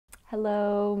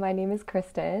Hello, my name is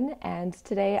Kristen, and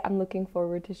today I'm looking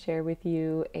forward to share with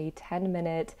you a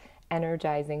 10-minute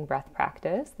energizing breath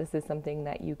practice. This is something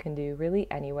that you can do really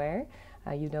anywhere.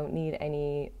 You don't need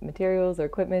any materials or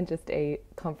equipment, just a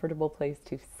comfortable place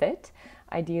to sit.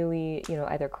 Ideally,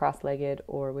 either cross-legged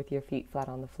or with your feet flat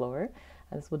on the floor.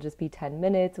 This will just be 10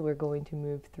 minutes. We're going to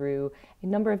move through a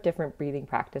number of different breathing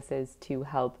practices to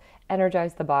help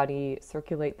energize the body,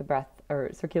 circulate the breath, or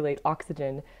circulate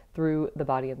oxygen through the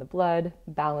body and the blood,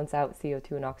 balance out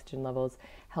CO2 and oxygen levels,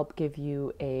 help give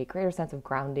you a greater sense of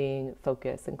grounding,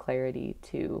 focus, and clarity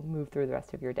to move through the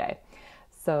rest of your day.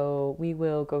 So we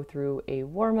will go through a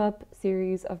warm-up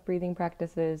series of breathing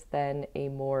practices, then a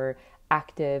more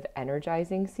active,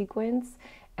 energizing sequence,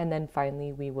 and then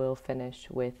finally we will finish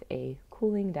with a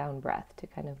cooling down breath to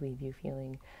kind of leave you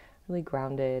feeling really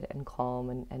grounded and calm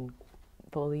and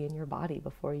fully in your body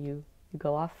before you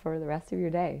go off for the rest of your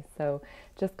day. So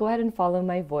just go ahead and follow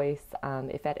my voice.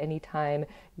 If at any time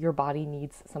your body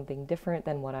needs something different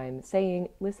than what I'm saying,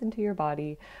 listen to your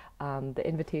body. The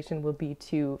invitation will be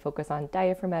to focus on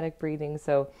diaphragmatic breathing.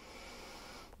 So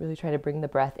really try to bring the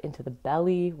breath into the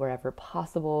belly wherever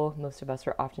possible. Most of us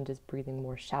are often just breathing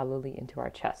more shallowly into our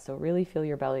chest. So really feel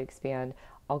your belly expand.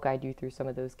 I'll guide you through some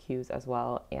of those cues as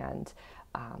well, and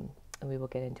we will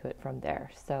get into it from there.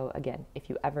 So again, if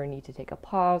you ever need to take a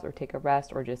pause or take a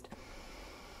rest or just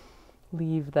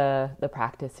leave the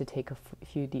practice to take a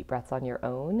few deep breaths on your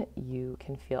own, you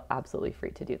can feel absolutely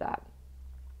free to do that.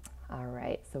 All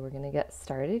right, so we're going to get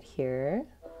started here.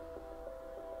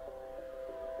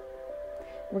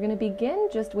 We're going to begin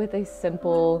just with a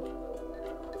simple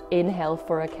inhale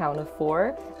for a count of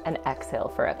 4 and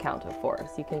exhale for a count of 4.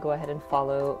 So you can go ahead and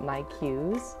follow my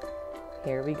cues.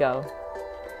 Here we go.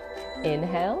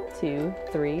 Inhale, 2,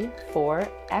 3, 4.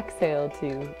 Exhale,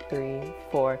 2, 3,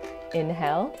 4.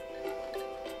 Inhale.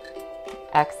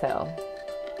 Exhale.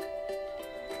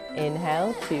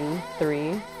 Inhale, 2,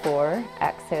 3, 4.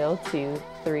 Exhale, 2,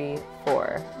 3,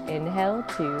 4. Inhale,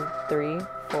 2, 3,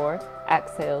 4.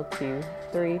 Exhale, 2,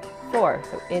 3, 4.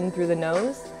 So in through the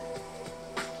nose,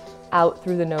 out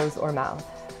through the nose or mouth.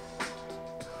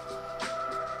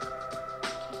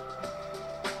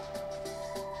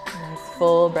 Nice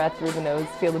full breath through the nose.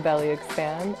 Feel the belly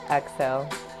expand. Exhale.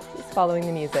 Just following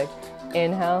the music.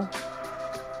 Inhale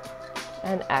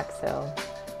and exhale.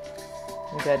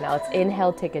 Good. Now let's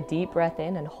inhale, take a deep breath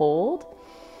in and hold.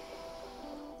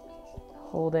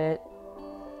 Hold it.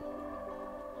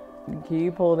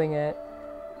 Keep holding it.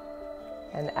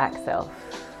 And exhale.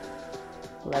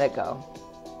 Let it go.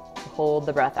 Hold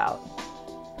the breath out.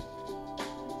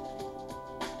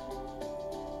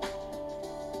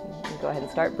 Go ahead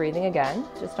and start breathing again,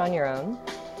 just on your own.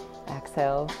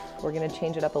 Exhale. We're going to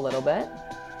change it up a little bit.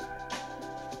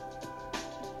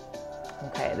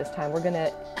 Okay, this time we're going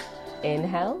to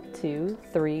inhale, 2,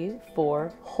 3,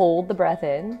 4. Hold the breath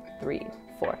in, 3,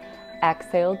 4.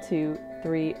 Exhale, 2,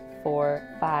 3,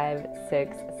 4, 5,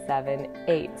 6, 7,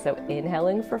 8. So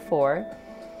inhaling for 4.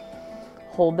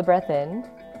 Hold the breath in.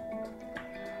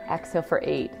 Exhale for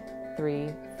 8. 3,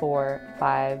 4,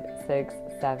 5, 6,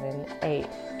 7, 8.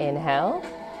 Inhale.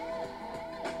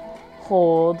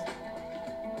 Hold.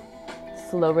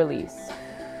 Slow release.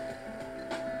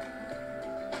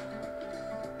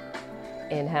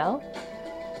 Inhale.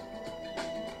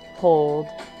 Hold.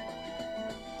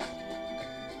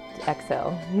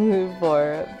 Exhale.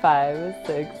 4, 5,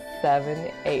 6,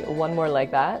 7, 8. One more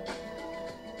like that.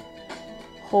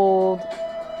 Hold.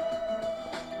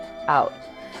 Out.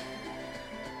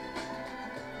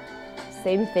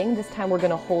 Same thing. This time we're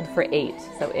going to hold for 8.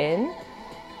 So in.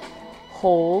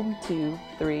 Hold. 2,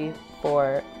 3,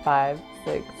 4, 5,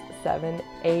 6, 7,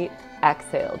 8.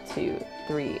 Exhale. 2,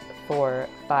 3, 4,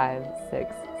 5,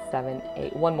 6, 7,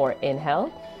 8. One more.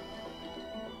 Inhale.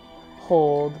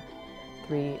 Hold.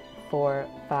 3, 4,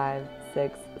 5,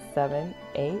 6, 7,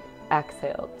 8.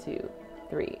 Exhale. 2,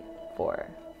 3, 4,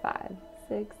 5,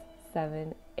 6,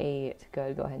 7, 8.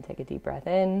 Good. Go ahead and take a deep breath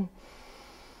in.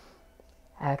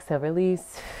 Exhale,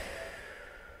 release.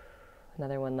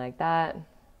 Another one like that.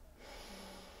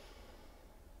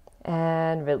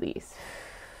 And release.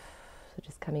 So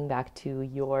just coming back to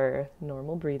your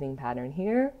normal breathing pattern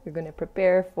here. You're going to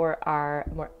prepare for our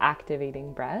more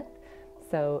activating breath.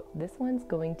 So this one's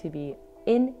going to be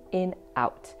in,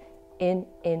 out. In,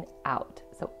 out.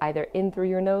 So either in through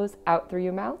your nose, out through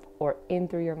your mouth, or in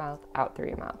through your mouth, out through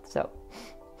your mouth. So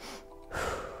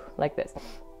like this.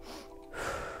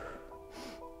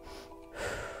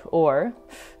 Or,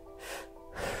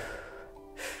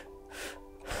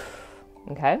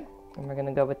 okay, and we're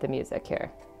gonna go with the music here.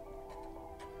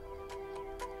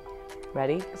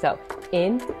 Ready? So,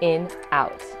 in,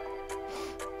 out.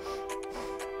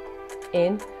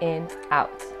 in,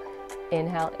 out.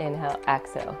 Inhale, inhale,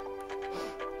 exhale.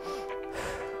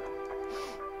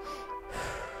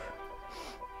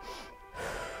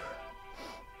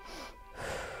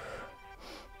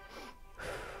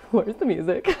 Where's the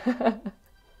music?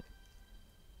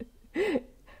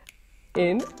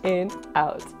 In,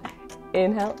 out.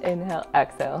 Inhale, inhale,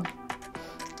 exhale.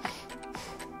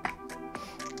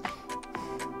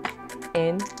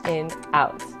 In,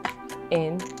 out.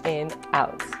 In,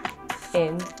 out.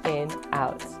 In,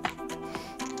 out.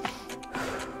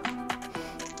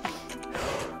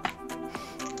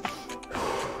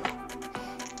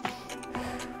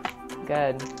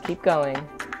 Good. Keep going.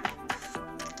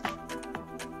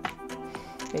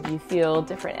 Maybe you feel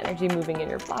different energy moving in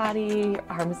your body. Your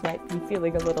arms might be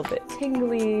feeling a little bit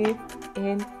tingly.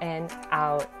 In and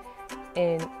out.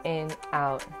 In,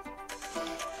 out.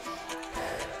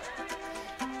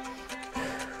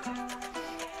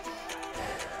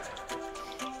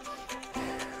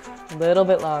 A little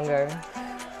bit longer.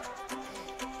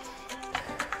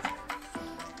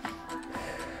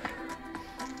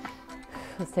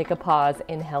 Let's take a pause.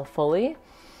 Inhale fully.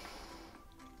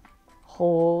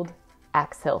 Hold.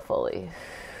 Exhale fully.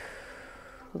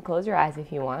 Close your eyes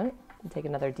if you want. And take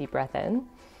another deep breath in.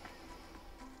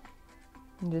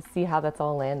 And just see how that's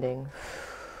all landing.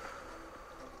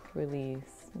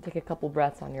 Release. And take a couple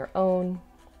breaths on your own.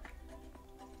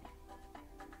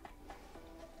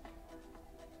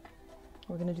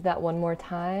 We're going to do that one more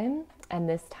time. And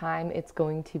this time it's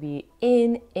going to be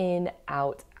in,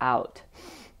 out, out.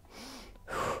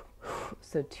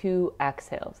 So 2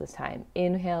 exhales this time.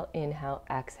 Inhale, inhale,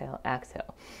 exhale,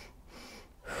 exhale.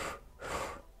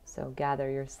 So gather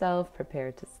yourself,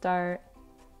 prepare to start.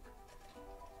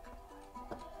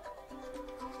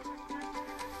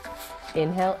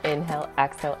 Inhale, inhale,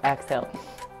 exhale, exhale.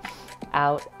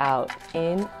 Out, out,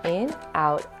 in,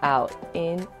 out, out,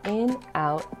 in,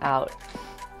 out, out.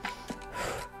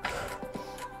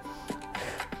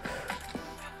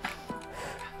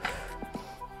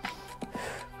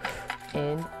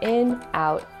 In,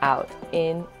 out, out,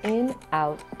 in,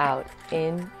 out, out,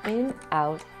 in,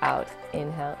 out, out.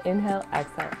 Inhale, inhale,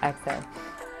 exhale, exhale.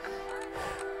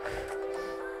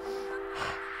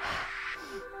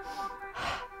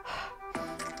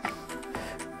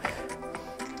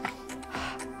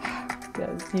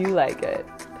 Yes, you like it.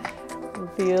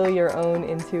 Feel your own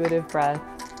intuitive breath.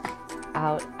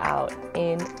 Out, out,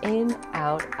 in,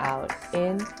 out, out,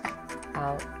 in,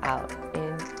 out, out,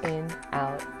 in,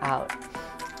 out, out.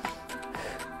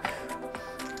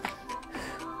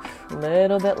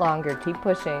 Little bit longer. Keep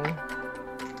pushing.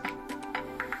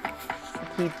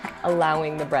 Keep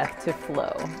allowing the breath to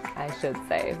flow, I should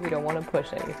say. We don't want to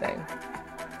push anything.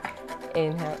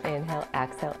 Inhale, inhale,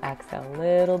 exhale, exhale. A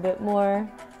little bit more.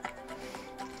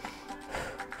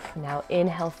 Now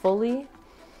inhale fully.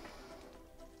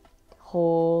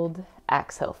 Hold,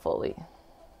 exhale fully.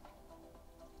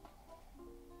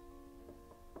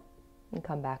 And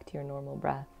come back to your normal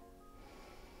breath.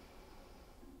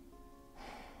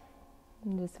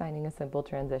 And just finding a simple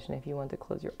transition. If you want to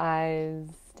close your eyes,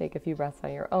 take a few breaths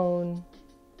on your own.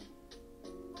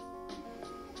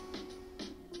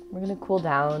 We're going to cool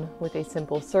down with a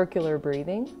simple circular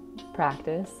breathing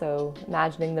practice. So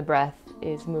imagining the breath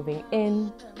is moving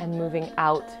in and moving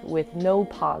out with no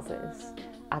pauses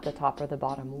at the top or the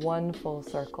bottom. One full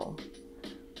circle.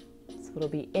 So it'll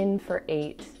be in for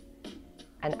 8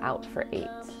 and out for 8.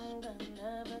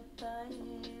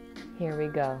 Here we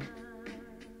go.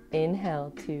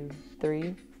 Inhale, 2,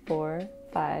 3, 4,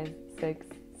 5, 6,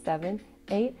 7,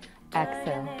 8.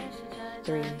 Exhale,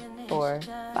 3, 4,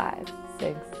 5,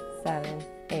 6, 7,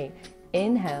 8.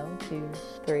 Inhale, 2,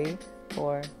 3,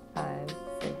 4, 5,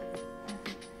 6.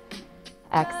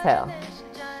 Exhale.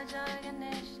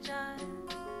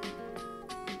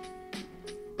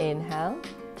 Inhale.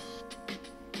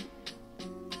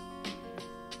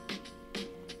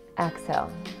 Exhale.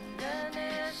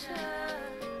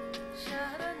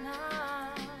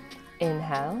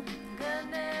 Inhale.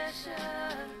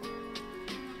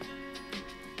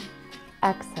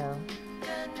 Exhale.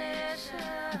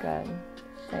 Good.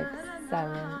 6,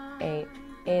 7, 8.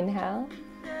 Inhale.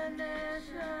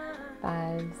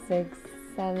 5, 6,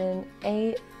 7,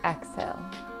 8. Exhale.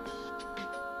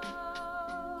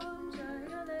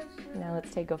 Now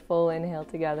let's take a full inhale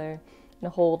together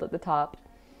and hold at the top.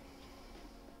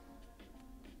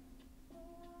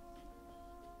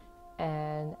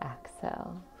 And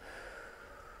exhale.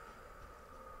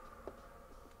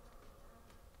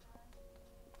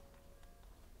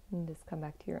 And just come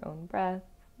back to your own breath.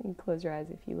 You can close your eyes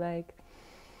if you like.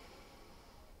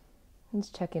 And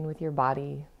just check in with your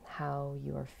body, how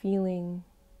you are feeling.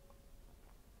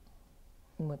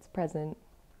 and what's present,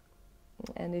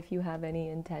 and if you have any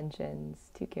intentions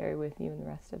to carry with you in the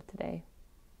rest of today.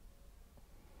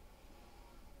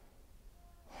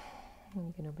 And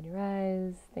you can open your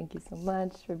eyes. Thank you so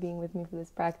much for being with me for this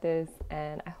practice,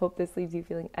 and I hope this leaves you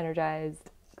feeling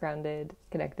energized, grounded,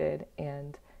 connected,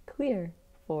 and clear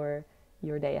for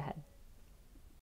your day ahead.